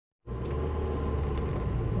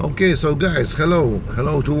Okay, so guys, hello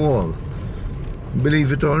to all.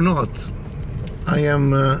 Believe it or not, I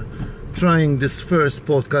am trying this first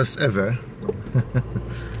podcast ever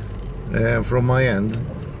from my end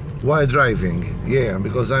while driving. Yeah,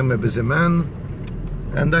 because I'm a busy man,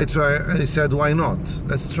 and I said, why not?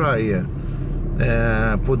 Let's try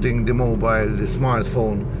putting the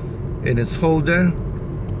smartphone in its holder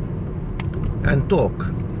and talk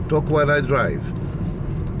while I drive.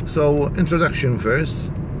 So, introduction first.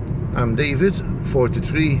 I'm David,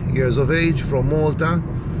 43 years of age, from Malta,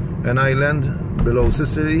 an island below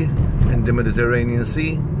Sicily in the Mediterranean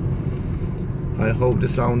Sea. I hope the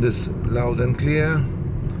sound is loud and clear.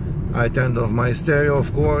 I turned off my stereo,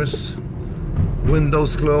 of course,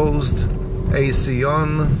 windows closed, AC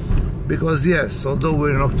on, because yes, although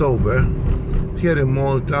we're in October, here in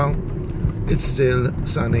Malta it's still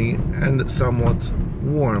sunny and somewhat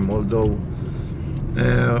warm, although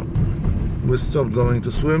we stopped going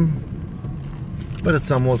to swim, but it's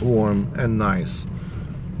somewhat warm and nice.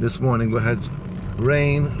 This morning we had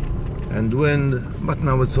rain and wind, but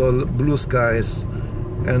now it's all blue skies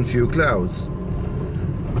and few clouds.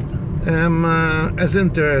 As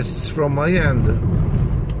interests from my end,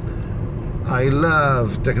 I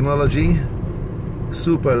love technology,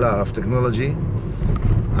 super love technology.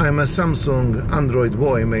 I'm a Samsung Android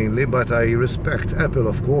boy mainly, but I respect Apple,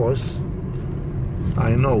 of course.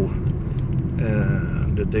 I know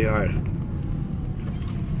that they are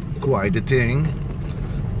quite a thing.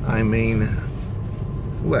 I mean,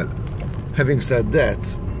 well, having said that,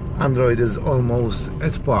 Android is almost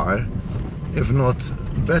at par, if not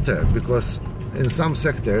better, because in some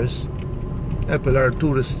sectors Apple are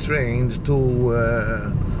too restrained, too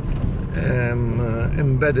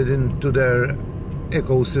embedded into their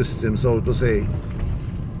ecosystem, so to say.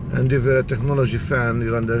 And if you're a technology fan,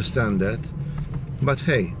 you understand that. But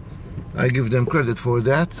hey, I give them credit for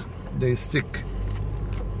that. They stick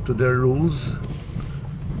to their rules.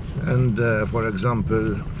 And for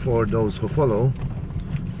example, for those who follow,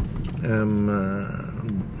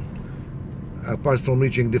 apart from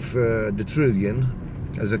reaching the trillion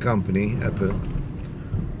as a company, Apple,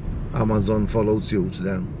 Amazon followed suit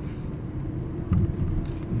then.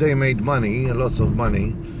 They made money, lots of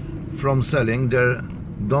money, from selling their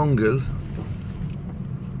dongle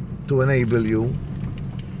to enable you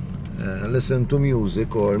listen to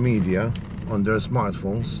music or media on their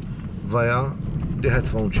smartphones via the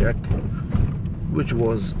headphone jack, which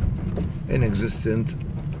was inexistent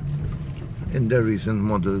in their recent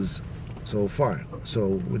models so far. So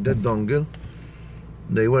with that dongle,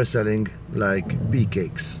 they were selling like bee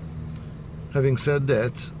cakes. Having said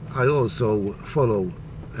that, I also follow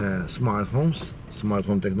smart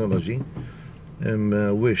home technology,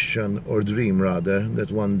 and wish or dream rather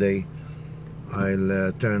that one day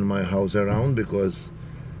I'll turn my house around, because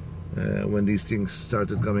when these things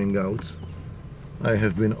started coming out, I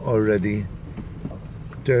have been already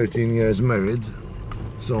 13 years married,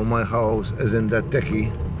 so my house isn't that techy,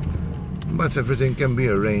 but everything can be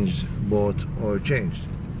arranged, bought or changed.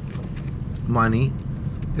 Money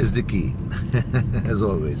is the key, as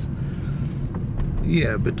always.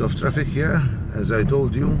 Yeah, a bit of traffic here, as I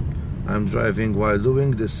told you. I'm driving while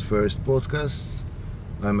doing this first podcast.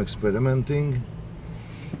 I'm experimenting.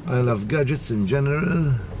 I love gadgets in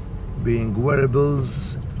general, being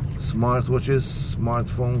wearables, smartwatches,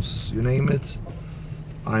 smartphones, you name it.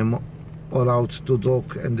 I'm all out to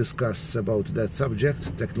talk and discuss about that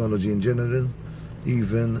subject, technology in general,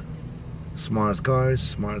 even smart cars,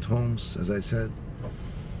 smart homes, as I said.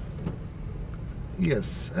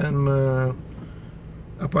 Yes, and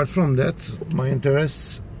apart from that, my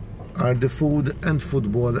interests are the food and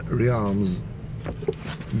football realms,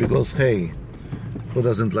 because hey, who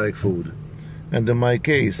doesn't like food? And in my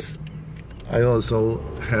case, I also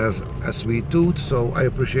have a sweet tooth, so I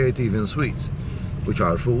appreciate even sweets, which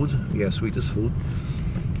are food. Yes, sweet is food,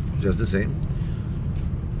 just the same.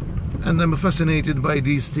 And I'm fascinated by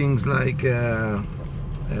these things like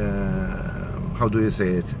how do you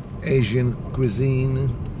say it, Asian cuisine.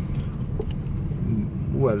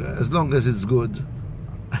 Well, as long as it's good,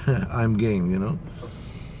 I'm game, you know.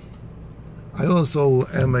 I also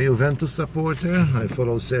am a Juventus supporter. I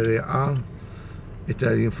follow Serie A,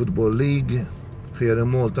 Italian Football League. Here in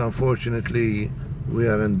Malta, unfortunately, we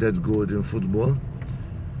aren't that good in football,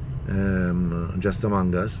 just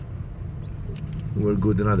among us. We're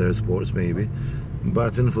good in other sports, maybe,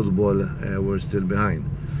 but in football, we're still behind.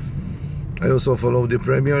 I also follow the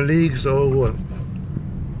Premier League, so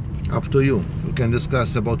up to you. We can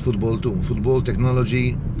discuss about football too. Football,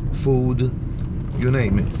 technology, food, you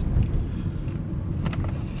name it.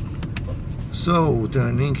 So,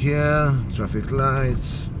 turning here, traffic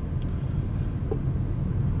lights,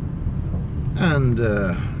 and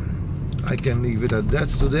I can leave it at that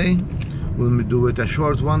today. We'll do it a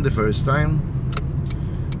short one the first time,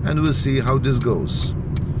 and we'll see how this goes.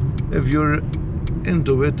 If you're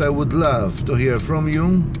into it, I would love to hear from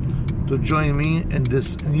you, to join me in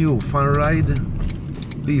this new fun ride.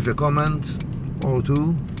 Leave a comment or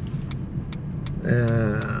two,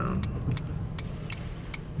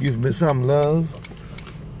 give me some love,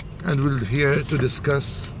 and we're here to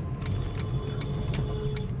discuss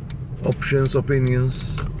options,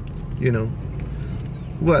 opinions, you know.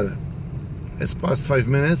 Well, it's past 5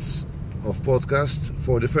 minutes of podcast.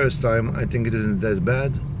 For the first time, I think it isn't that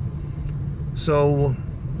bad. So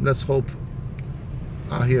let's hope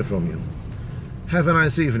I hear from you. Have a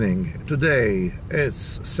nice evening. Today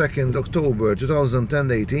it's 2nd October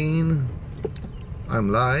 2018.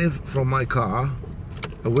 I'm live from my car,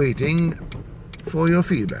 awaiting for your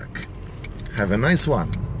feedback. Have a nice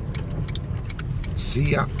one.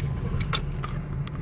 See ya.